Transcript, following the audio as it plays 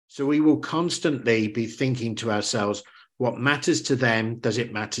So we will constantly be thinking to ourselves, what matters to them, does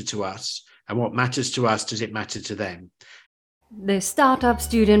it matter to us? And what matters to us, does it matter to them? The Startup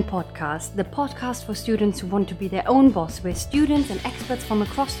Student Podcast, the podcast for students who want to be their own boss, where students and experts from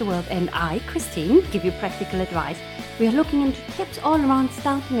across the world and I, Christine, give you practical advice. We are looking into tips all around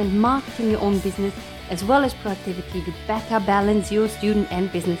starting and marketing your own business, as well as productivity to better balance your student and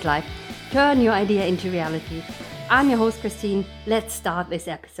business life. Turn your idea into reality. I'm your host, Christine. Let's start this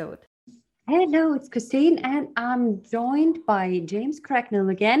episode. Hello, it's Christine, and I'm joined by James Cracknell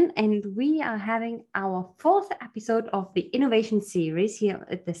again, and we are having our fourth episode of the innovation series here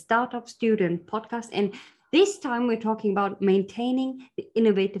at the Startup Student Podcast. And this time we're talking about maintaining the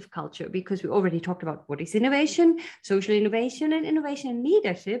innovative culture, because we already talked about what is innovation, social innovation, and innovation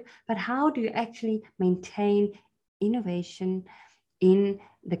leadership. But how do you actually maintain innovation in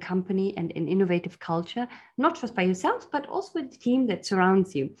the company and an innovative culture, not just by yourself, but also with the team that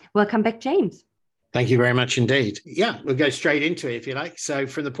surrounds you? Welcome back, James. Thank you very much indeed. Yeah, we'll go straight into it if you like. So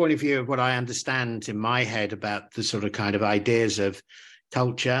from the point of view of what I understand in my head about the sort of kind of ideas of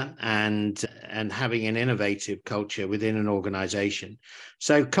culture and having an innovative culture within an organization.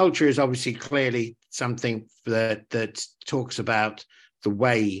 So culture is obviously clearly something that talks about the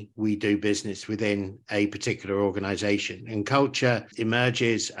way we do business within a particular organization. And culture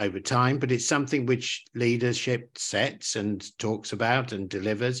emerges over time, but it's something which leadership sets and talks about and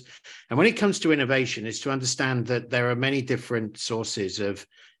delivers. And when it comes to innovation, it's to understand that there are many different sources of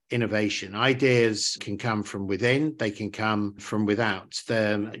innovation. Ideas can come from within, they can come from without.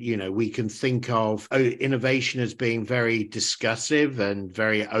 We can think of innovation as being very discussive and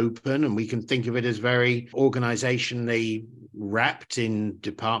very open, and we can think of it as very organizationally wrapped in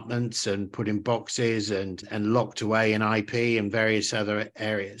departments and put in boxes and locked away in IP and various other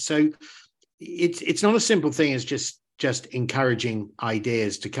areas. So it's not a simple thing as just encouraging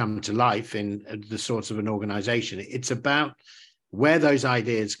ideas to come to life in the sorts of an organization. It's about where those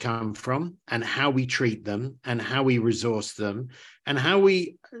ideas come from and how we treat them and how we resource them and how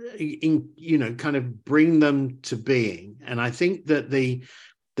we, kind of bring them to being. And I think that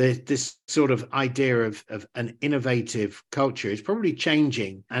this sort of idea of an innovative culture is probably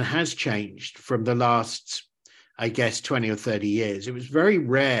changing and has changed from the last, I guess, 20 or 30 years. It was very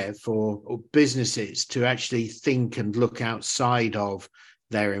rare for businesses to actually think and look outside of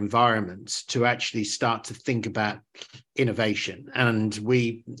their environments to actually start to think about innovation. And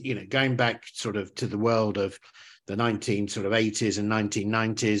we, going back sort of to the world of the 1980s and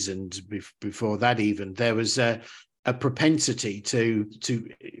 1990s, and before that even, there was a propensity to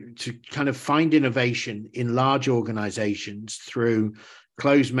kind of find innovation in large organizations through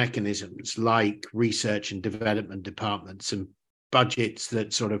closed mechanisms like research and development departments and budgets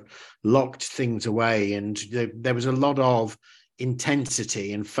that sort of locked things away. And there was a lot of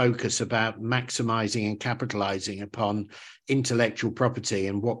intensity and focus about maximizing and capitalizing upon intellectual property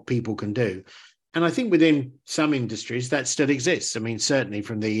and what people can do. And I think within some industries that still exists. I mean, certainly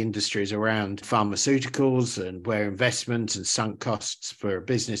from the industries around pharmaceuticals and where investment and sunk costs for a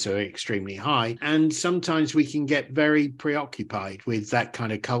business are extremely high. And sometimes we can get very preoccupied with that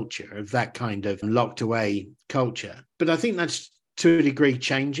kind of culture, of that kind of locked away culture. But I think that's to a degree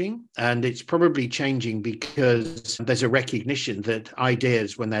changing, and it's probably changing because there's a recognition that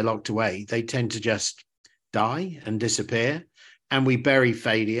ideas, when they're locked away, they tend to just die and disappear, and we bury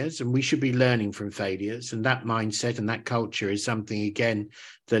failures, and we should be learning from failures. And that mindset and that culture is something, again,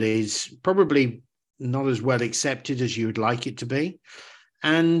 that is probably not as well accepted as you would like it to be.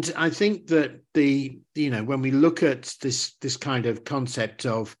 And I think that when we look at this kind of concept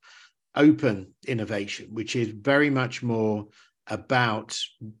of open innovation, which is very much more about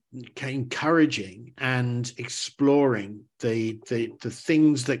encouraging and exploring the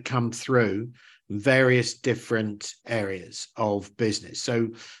things that come through various different areas of business. So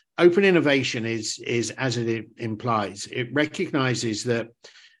open innovation is as it implies, it recognizes that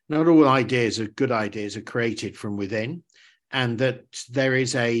not all ideas are good ideas are created from within, and that there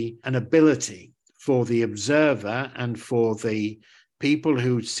is an ability for the observer and for the people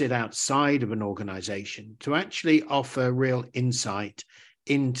who sit outside of an organization to actually offer real insight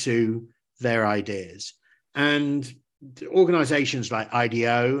into their ideas. And organizations like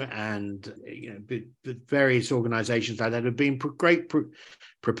IDEO and various organizations like that have been great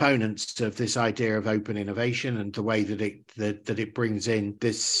proponents of this idea of open innovation and the way that it brings in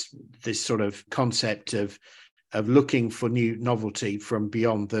this sort of concept of looking for new novelty from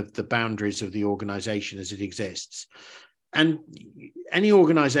beyond the boundaries of the organization as it exists. And any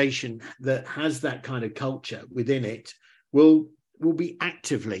organization that has that kind of culture within it will be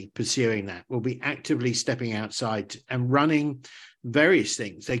actively pursuing that, will be actively stepping outside and running various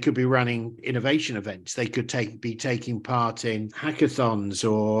things. They could be running innovation events. They could be taking part in hackathons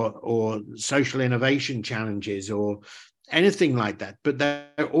or social innovation challenges or anything like that. But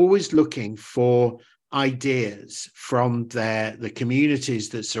they're always looking for ideas from the communities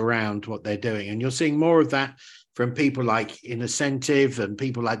that surround what they're doing. And you're seeing more of that from people like Innocentive and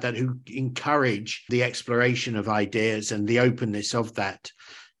people like that who encourage the exploration of ideas and the openness of that.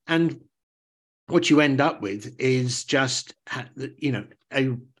 And what you end up with is just,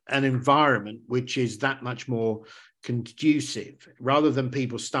 an environment which is that much more conducive, rather than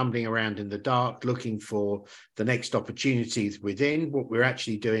people stumbling around in the dark looking for the next opportunities within. What we're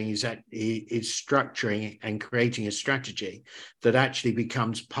actually doing is structuring and creating a strategy that actually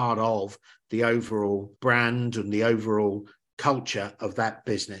becomes part of the overall brand and the overall culture of that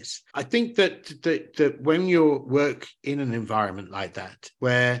business. I think that when you work in an environment like that,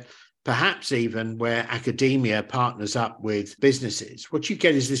 where perhaps even where academia partners up with businesses, what you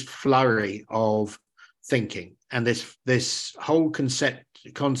get is this flurry of thinking and this whole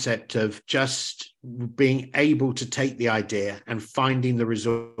concept of just being able to take the idea and finding the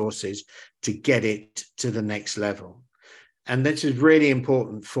resources to get it to the next level. And this is really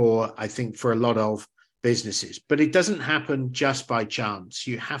important I think, for a lot of businesses. But it doesn't happen just by chance.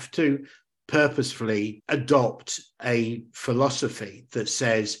 You have to purposefully adopt a philosophy that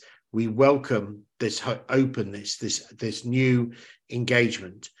says we welcome this openness, this new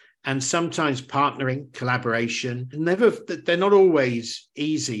engagement. And sometimes partnering, collaboration, they're not always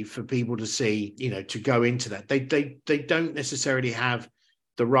easy for people to see, to go into that. They don't necessarily have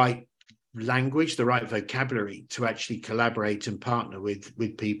the right language, the right vocabulary to actually collaborate and partner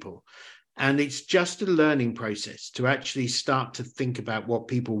with people. And it's just a learning process to actually start to think about what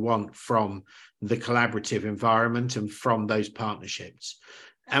people want from the collaborative environment and from those partnerships.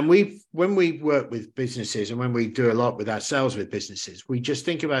 And when we work with businesses and when we do a lot with ourselves with businesses, we just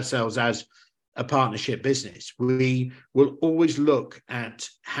think of ourselves as a partnership business. We will always look at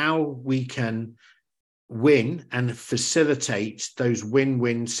how we can win and facilitate those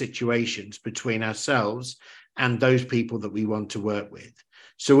win-win situations between ourselves and those people that we want to work with.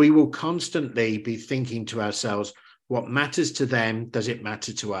 So we will constantly be thinking to ourselves, what matters to them, does it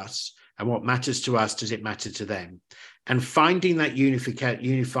matter to us? And what matters to us, does it matter to them? And finding that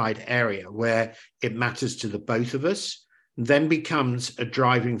unified area where it matters to the both of us then becomes a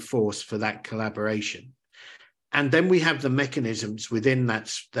driving force for that collaboration. And then we have the mechanisms within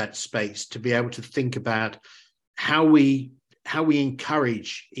that space to be able to think about how we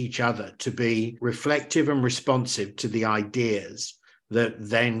encourage each other to be reflective and responsive to the ideas that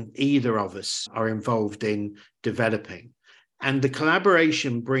then either of us are involved in developing. And the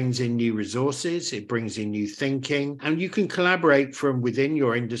collaboration brings in new resources, it brings in new thinking, and you can collaborate from within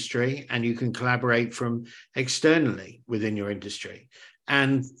your industry and you can collaborate from externally within your industry.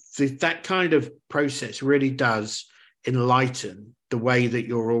 And that kind of process really does enlighten the way that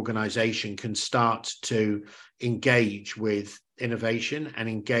your organization can start to engage with innovation and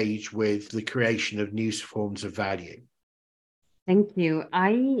engage with the creation of new forms of value. Thank you.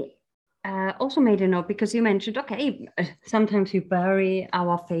 I also made a note because you mentioned, okay, sometimes we bury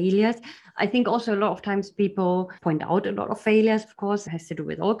our failures. I think also a lot of times people point out a lot of failures, of course. It has to do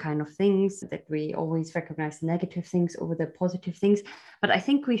with all kinds of things, that we always recognize negative things over the positive things. But I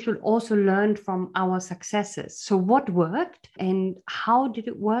think we should also learn from our successes. So what worked and how did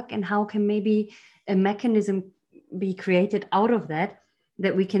it work, and how can maybe a mechanism be created out of that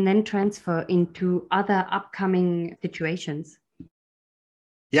we can then transfer into other upcoming situations?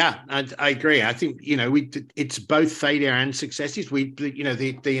 Yeah, I agree. I think, it's both failure and successes. The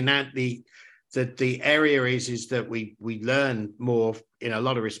area is that we learn more in a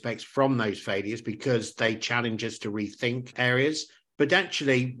lot of respects from those failures because they challenge us to rethink areas. But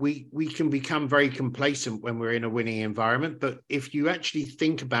actually, we can become very complacent when we're in a winning environment. But if you actually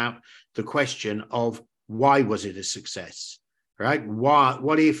think about the question of why was it a success, right?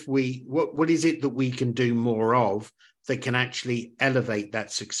 What is it that we can do more of that can actually elevate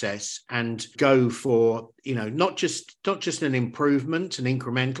that success and go for, not just an improvement, an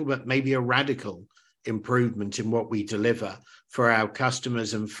incremental, but maybe a radical improvement in what we deliver for our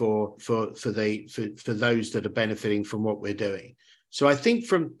customers and for those that are benefiting from what we're doing. So I think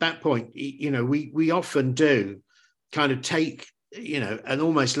from that point, we often do kind of take, an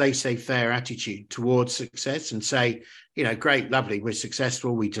almost laissez-faire attitude towards success and say, great, lovely, we're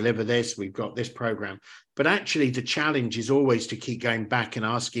successful, we deliver this, we've got this program. But actually, the challenge is always to keep going back and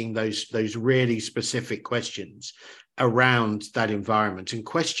asking those really specific questions around that environment. And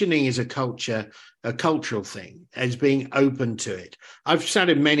questioning is a cultural thing, as being open to it. I've sat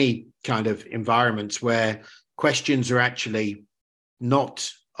in many kind of environments where questions are actually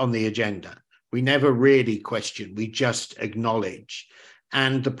not on the agenda. We never really question, we just acknowledge.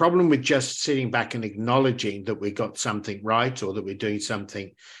 And the problem with just sitting back and acknowledging that we got something right or that we're doing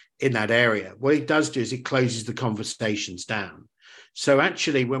something in that area, what it does do is it closes the conversations down. So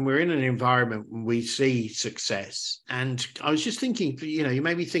actually, when we're in an environment when we see success, and I was just thinking, you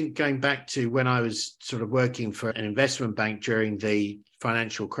made me think going back to when I was sort of working for an investment bank during the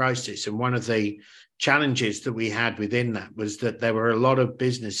financial crisis. And one of the challenges that we had within that was that there were a lot of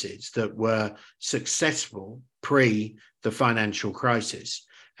businesses that were successful pre the financial crisis.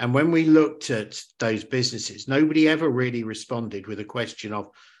 And when we looked at those businesses, nobody ever really responded with a question of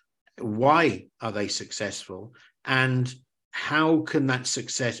why are they successful and how can that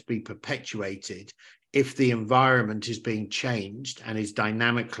success be perpetuated if the environment is being changed and is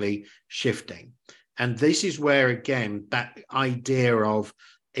dynamically shifting. And this is where, again, that idea of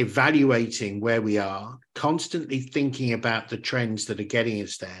evaluating where we are, constantly thinking about the trends that are getting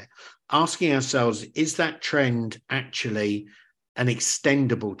us there, asking ourselves, is that trend actually an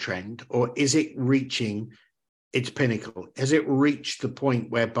extendable trend, or is it reaching its pinnacle? Has it reached the point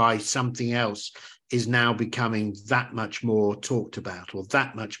whereby something else is now becoming that much more talked about or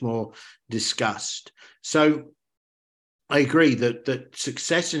that much more discussed? So I agree that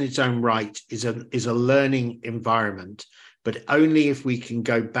success in its own right is a learning environment, but only if we can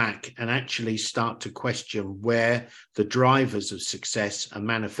go back and actually start to question where the drivers of success are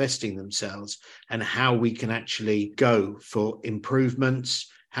manifesting themselves and how we can actually go for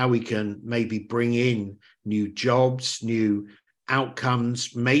improvements, how we can maybe bring in new jobs, new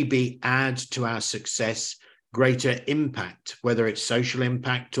outcomes, maybe add to our success greater impact, whether it's social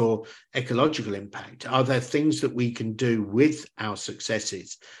impact or ecological impact. Are there things that we can do with our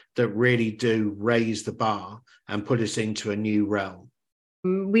successes that really do raise the bar and put us into a new realm?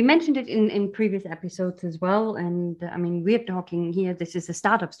 We mentioned it in previous episodes as well. And I mean, we're talking here, this is a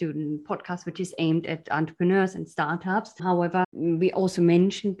startup student podcast, which is aimed at entrepreneurs and startups. However, we also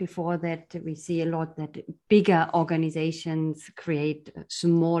mentioned before that we see a lot that bigger organizations create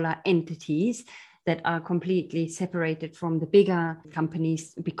smaller entities that are completely separated from the bigger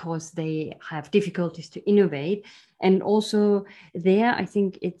companies because they have difficulties to innovate. And also there, I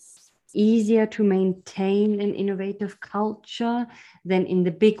think it's easier to maintain an innovative culture than in the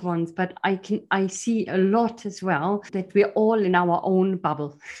big ones. But I see a lot as well that we're all in our own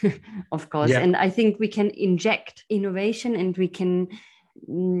bubble, of course. Yeah. And I think we can inject innovation and we can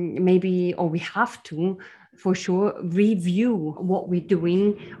maybe, or we have to, for sure, review what we're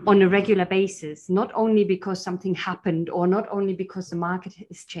doing on a regular basis, not only because something happened or not only because the market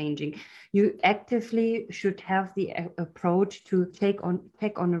is changing. You actively should have the approach to take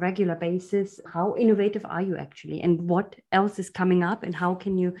on a regular basis. How innovative are you actually, and what else is coming up, and how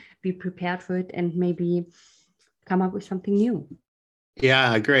can you be prepared for it and maybe come up with something new?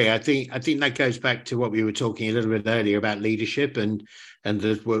 Yeah, I agree. I think that goes back to what we were talking a little bit earlier about leadership and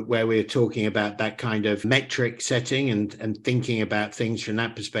where we're talking about that kind of metric setting and thinking about things from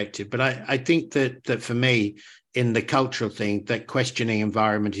that perspective. But I think that for me, in the cultural thing, that questioning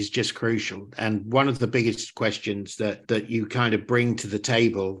environment is just crucial. And one of the biggest questions that you kind of bring to the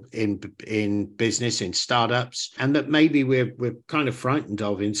table in business, in startups, and that maybe we're kind of frightened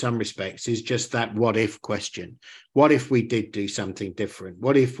of in some respects, is just that what if question. What if we did do something different?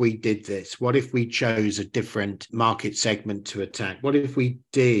 What if we did this? What if we chose a different market segment to attack? What if we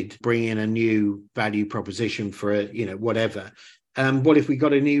did bring in a new value proposition for whatever? What if we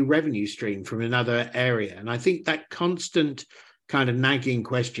got a new revenue stream from another area? And I think that constant kind of nagging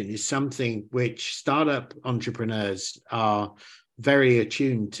question is something which startup entrepreneurs are very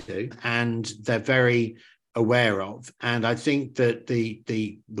attuned to and they're very aware of. And I think that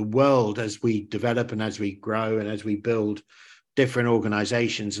the world, as we develop and as we grow and as we build different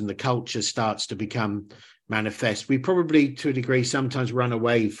organizations and the culture starts to become manifest, we probably to a degree sometimes run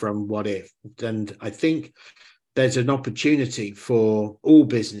away from what if. And I think there's an opportunity for all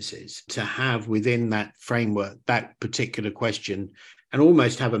businesses to have within that framework that particular question and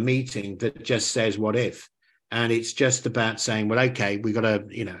almost have a meeting that just says what if. And it's just about saying, well, okay, we got a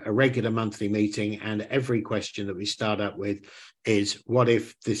regular monthly meeting, and every question that we start up with is, what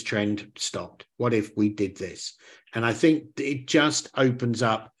if this trend stopped? What if we did this? And I think it just opens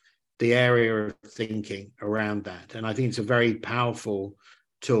up the area of thinking around that. And I think it's a very powerful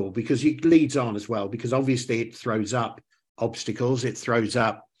tool because it leads on as well, because obviously it throws up obstacles, it throws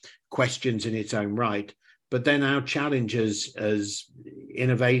up questions in its own right. But then our challenges as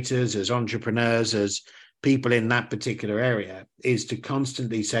innovators, as entrepreneurs, as people in that particular area is to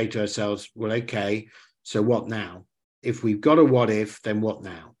constantly say to ourselves, well, okay, so what now? If we've got a what if, then what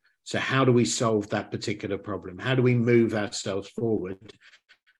now? So how do we solve that particular problem? How do we move ourselves forward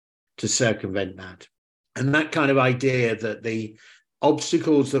to circumvent that? And that kind of idea that the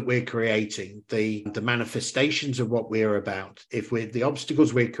obstacles that we're creating, the manifestations of what we're about, the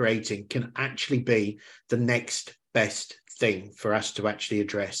obstacles we're creating can actually be the next best thing for us to actually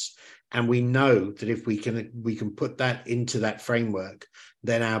address. And we know that if we can put that into that framework,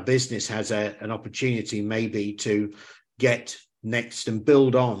 then our business has an opportunity maybe to get next and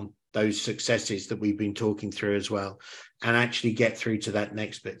build on those successes that we've been talking through as well, and actually get through to that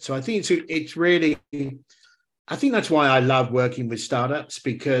next bit. So I think it's really, I think that's why I love working with startups,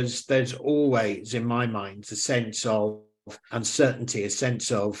 because there's always, in my mind, a sense of uncertainty, a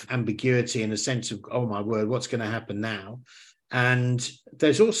sense of ambiguity, and a sense of, oh my word, what's going to happen now? And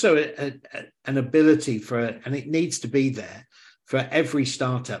there's also an ability and it needs to be there for every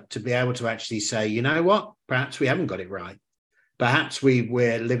startup to be able to actually say, you know what, perhaps we haven't got it right. Perhaps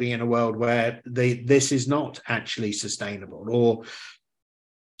we're living in a world where this is not actually sustainable, or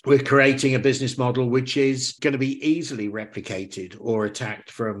we're creating a business model which is going to be easily replicated or attacked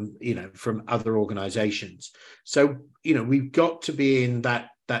from other organizations. So, we've got to be in that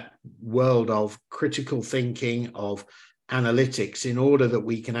world of critical thinking, of analytics, in order that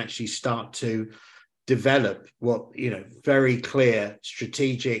we can actually start to develop very clear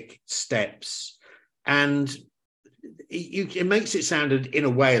strategic steps. And it makes it sound in a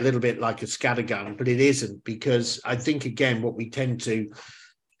way a little bit like a scattergun, but it isn't, because I think, again, what we tend to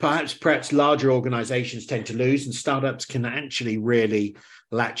perhaps larger organizations tend to lose, and startups can actually really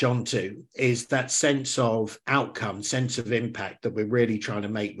latch onto, is that sense of outcome, sense of impact that we're really trying to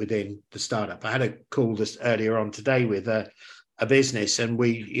make within the startup. I had a call this earlier on today with a business, and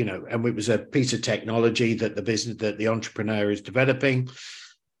it was a piece of technology that the entrepreneur is developing.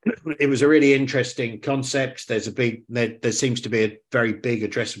 It was a really interesting concept. There seems to be a very big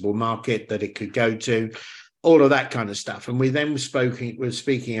addressable market that it could go to, all of that kind of stuff. And we then were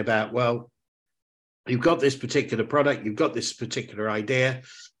speaking about, well, you've got this particular product, you've got this particular idea,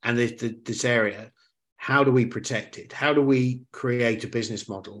 and this area. How do we protect it? How do we create a business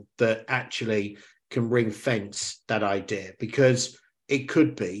model that actually can ring fence that idea? Because it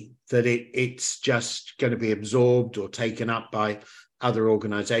could be that it's just going to be absorbed or taken up by other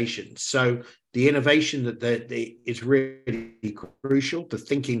organizations. So the innovation that is really crucial. The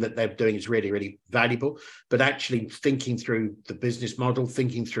thinking that they're doing is really, really valuable, but actually thinking through the business model,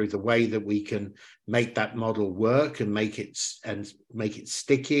 thinking through the way that we can make that model work and make it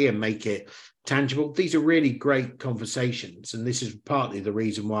sticky and make it tangible. These are really great conversations. And this is partly the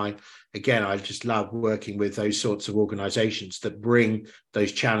reason why, again, I just love working with those sorts of organizations that bring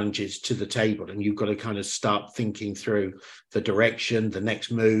those challenges to the table. And you've got to kind of start thinking through the direction, the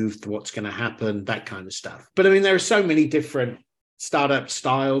next move, what's going to happen, that kind of stuff. But I mean, there are so many different startup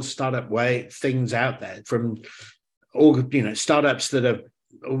styles, startup things out there, from startups that are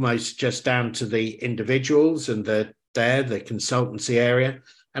almost just down to the individuals and the consultancy area.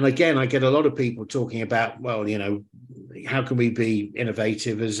 And again, I get a lot of people talking about, well, how can we be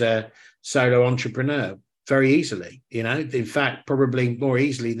innovative as a solo entrepreneur? Very easily, in fact, probably more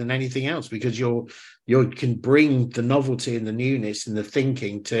easily than anything else, because you can bring the novelty and the newness and the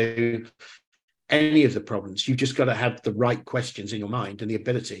thinking to any of the problems. You've just got to have the right questions in your mind and the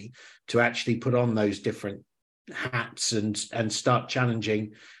ability to actually put on those different hats and start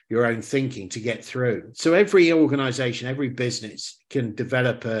challenging your own thinking to get through. So every organization, every business can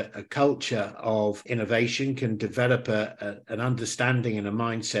develop a culture of innovation, can develop an understanding and a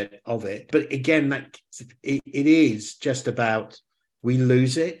mindset of it. But again, it is just about, we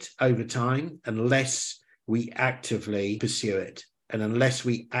lose it over time unless we actively pursue it. And unless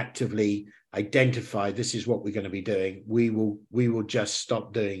we actively identify this is what we're going to be doing, we will just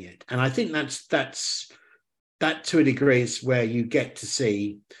stop doing it. And I think that to a degree is where you get to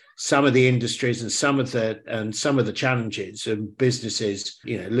see some of the industries and some of the challenges and businesses,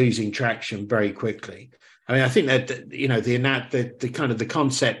 losing traction very quickly. I mean, I think that the kind of the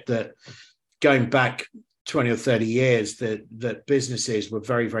concept that going back 20 or 30 years that businesses were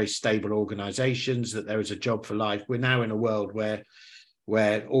very, very stable organizations, that there was a job for life. We're now in a world where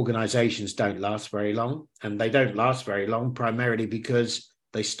organizations don't last very long, and they don't last very long primarily because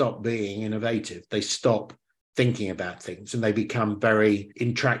they stop being innovative. They stop thinking about things, and they become very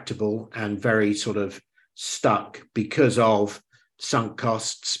intractable and very sort of stuck because of sunk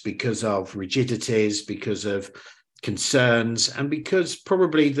costs, because of rigidities, because of concerns, and because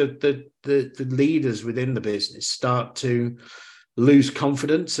probably the leaders within the business start to lose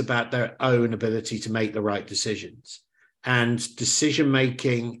confidence about their own ability to make the right decisions. And decision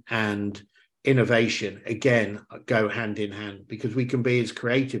making and innovation, again, go hand in hand, because we can be as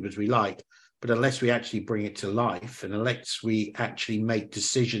creative as we like, but unless we actually bring it to life and unless we actually make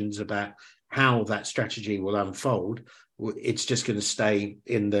decisions about how that strategy will unfold, it's just going to stay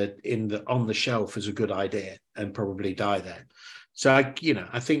on the shelf as a good idea and probably die there. So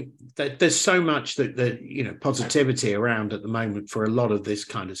I think that there's so much that positivity around at the moment for a lot of this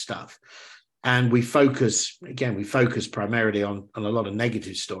kind of stuff. And we focus primarily on a lot of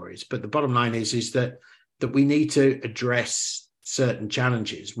negative stories. But the bottom line is that we need to address certain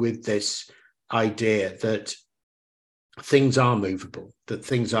challenges with this idea that things are movable, that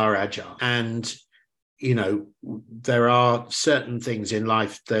things are agile. And, there are certain things in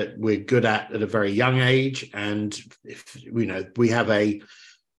life that we're good at a very young age. And, we have a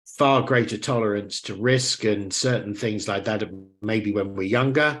far greater tolerance to risk and certain things like that, maybe when we're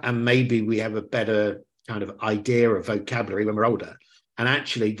younger, and maybe we have a better kind of idea of vocabulary when we're older. And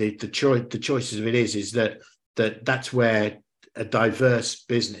actually the choices of it is that's where a diverse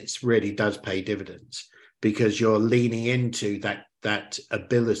business really does pay dividends, because you're leaning into that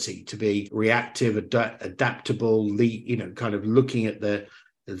ability to be reactive, adaptable, kind of looking at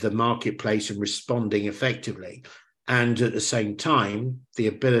the marketplace and responding effectively. And at the same time, the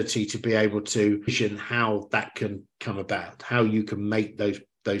ability to be able to vision how that can come about, how you can make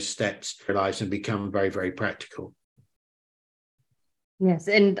those steps realize and become very, very practical. Yes,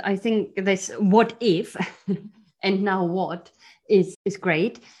 and I think this what if and now what is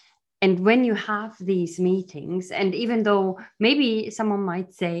great. And when you have these meetings, and even though maybe someone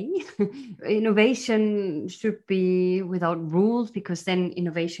might say innovation should be without rules, because then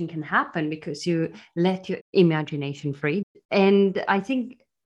innovation can happen because you let your imagination free. And I think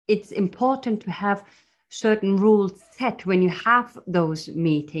it's important to have certain rules set when you have those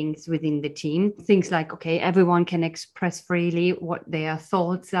meetings within the team. Things like, okay, everyone can express freely what their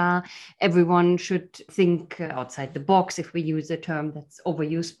thoughts are. Everyone should think outside the box, if we use a term that's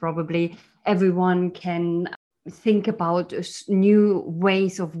overused probably. Everyone can think about new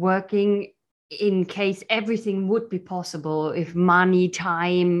ways of working in case everything would be possible, if money,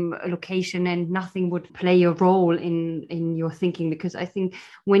 time, location, and nothing would play a role in your thinking. Because I think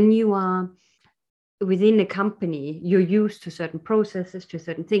when you are within a company, you're used to certain processes, to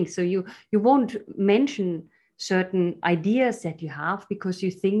certain things. So you won't mention certain ideas that you have because you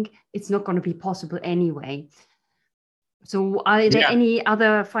think it's not going to be possible anyway. So are there any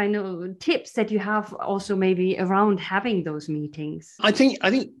other final tips that you have also maybe around having those meetings? I think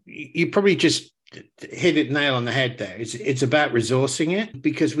you probably just hit it nail on the head there. It's about resourcing it,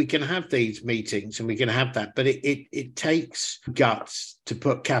 because we can have these meetings and we can have that, but it takes guts to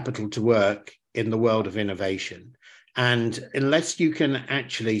put capital to work in the world of innovation. And unless you can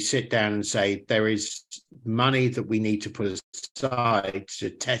actually sit down and say there is money that we need to put aside to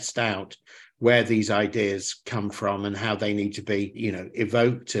test out where these ideas come from and how they need to be,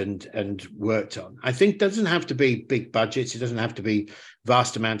 evoked and worked on. I think it doesn't have to be big budgets. It doesn't have to be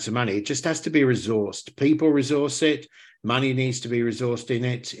vast amounts of money. It just has to be resourced. People resource it. Money needs to be resourced in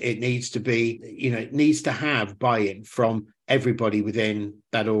it. It needs to be, it needs to have buy-in from everybody within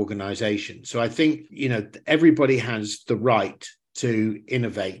that organization. So I think, everybody has the right to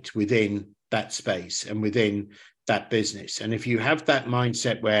innovate within that space and within that business. And if you have that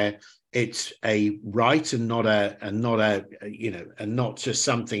mindset where it's a right and not just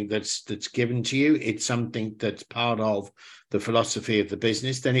something that's given to you, it's something that's part of the philosophy of the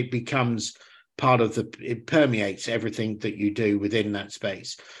business, then it becomes it permeates everything that you do within that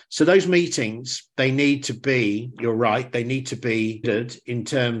space. So those meetings, they need to be, you're right, they need to be in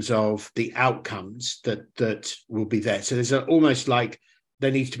terms of the outcomes that will be there. So there's almost like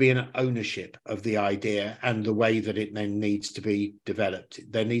there needs to be an ownership of the idea and the way that it then needs to be developed.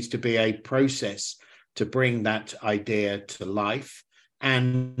 There needs to be a process to bring that idea to life,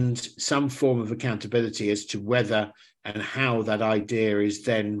 and some form of accountability as to whether and how that idea is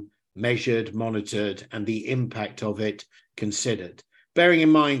then measured, monitored, and the impact of it considered. Bearing in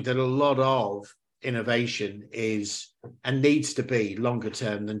mind that a lot of innovation is and needs to be longer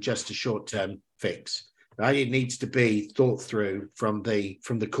term than just a short-term fix. Right? It needs to be thought through from the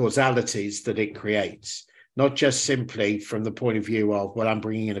causalities that it creates, not just simply from the point of view of, well, I'm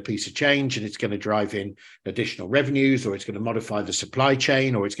bringing in a piece of change and it's going to drive in additional revenues, or it's going to modify the supply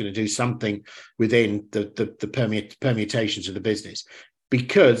chain, or it's going to do something within the permutations of the business.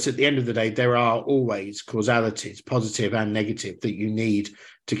 Because at the end of the day, there are always causalities, positive and negative, that you need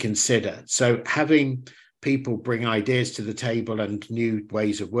to consider. So having people bring ideas to the table and new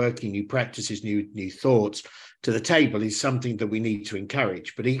ways of working, new practices, new thoughts to the table is something that we need to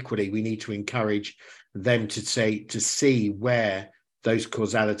encourage. But equally, we need to encourage them to see where those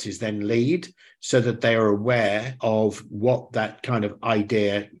causalities then lead, so that they are aware of what that kind of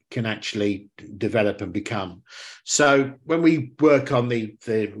idea can actually develop and become. So when we work on the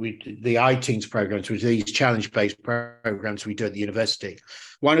iTeens programs, which are these challenge-based programs we do at the university,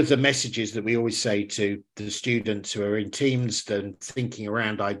 one of the messages that we always say to the students who are in teams and thinking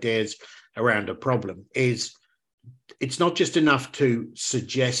around ideas around a problem is, it's not just enough to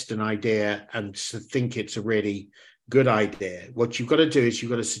suggest an idea and to think it's a really good idea. What you've got to do is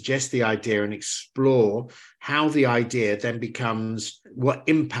you've got to suggest the idea and explore how the idea then becomes, what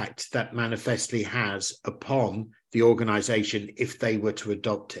impact that manifestly has upon the organization if they were to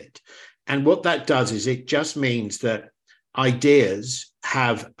adopt it. And what that does is it just means that ideas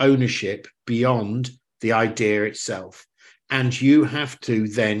have ownership beyond the idea itself. And you have to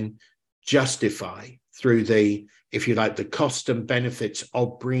then justify through the, if you like, the cost and benefits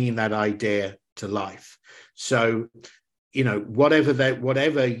of bringing that idea to life. So, you know,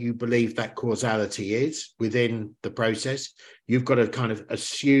 whatever you believe that causality is within the process, you've got to kind of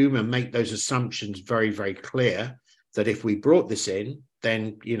assume and make those assumptions very, very clear that if we brought this in,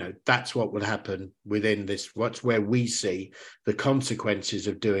 then, you know, that's what would happen within this. What's where we see the consequences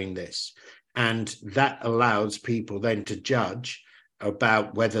of doing this. And that allows people then to judge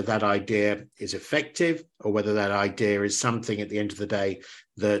about whether that idea is effective or whether that idea is something at the end of the day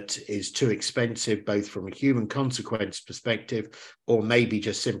that is too expensive, both from a human consequence perspective or maybe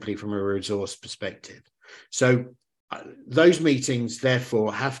just simply from a resource perspective. So those meetings,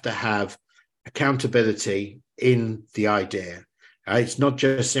 therefore, have to have accountability in the idea. It's not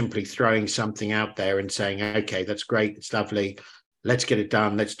just simply throwing something out there and saying, okay, that's great, it's lovely, let's get it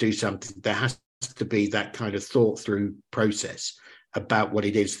done, let's do something. There has to be that kind of thought through process about what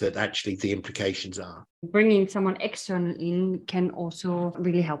it is that actually the implications are. Bringing someone external in can also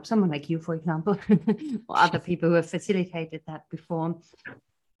really help, someone like you, for example, or other people who have facilitated that before.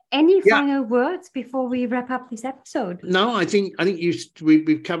 Any final words before we wrap up this episode? No, I think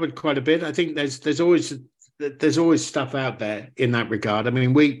we've covered quite a bit. I think there's always stuff out there in that regard. I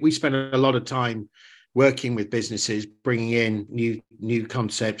mean, we spend a lot of time working with businesses, bringing in new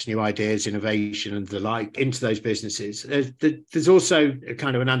concepts, new ideas, innovation and the like into those businesses. There's also a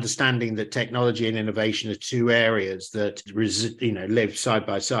kind of an understanding that technology and innovation are two areas that live side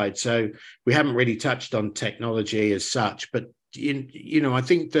by side. So we haven't really touched on technology as such, but I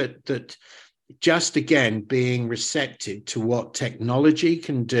think that just again being receptive to what technology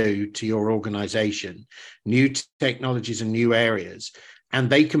can do to your organization, new technologies and new areas, and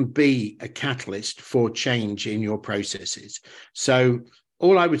they can be a catalyst for change in your processes. So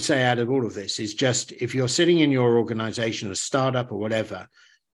all I would say out of all of this is just, if you're sitting in your organization, a startup or whatever,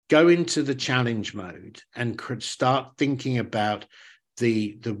 go into the challenge mode and start thinking about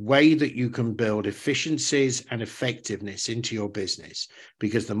the way that you can build efficiencies and effectiveness into your business.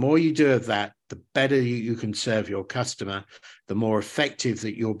 Because the more you do of that, the better you can serve your customer, the more effective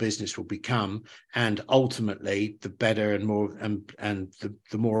that your business will become, and ultimately the better and more and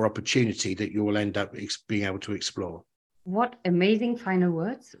the more opportunity that you will end up being able to explore. What amazing final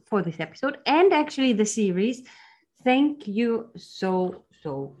words for this episode and actually the series. Thank you so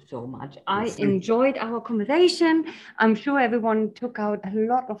much. I enjoyed our conversation. I'm sure everyone took out a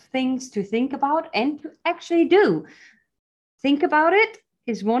lot of things to think about and to actually do. Think about it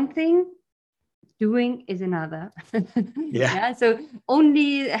is one thing, doing is another. So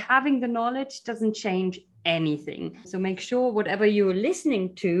only having the knowledge doesn't change anything. So make sure whatever you're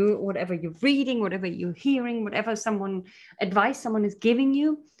listening to, whatever you're reading, whatever you're hearing, whatever advice someone is giving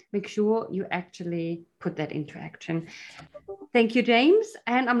you, make sure you actually put that into action. Thank you, James.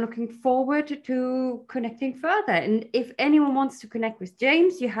 And I'm looking forward to connecting further. And if anyone wants to connect with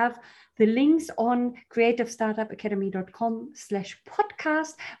James, you have the links on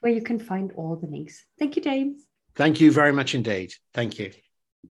creativestartupacademy.com/podcast, where you can find all the links. Thank you, James. Thank you very much indeed. Thank you.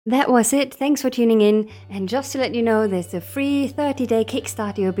 That was it. Thanks for tuning in. And just to let you know, there's a free 30-day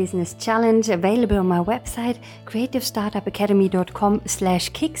Kickstart Your Business Challenge available on my website,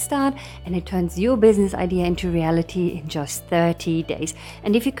 creativestartupacademy.com/kickstart, and it turns your business idea into reality in just 30 days.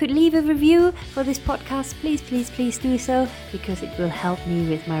 And if you could leave a review for this podcast, please do so, because it will help me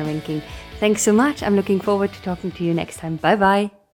with my ranking. Thanks so much. I'm looking forward to talking to you next time. Bye-bye.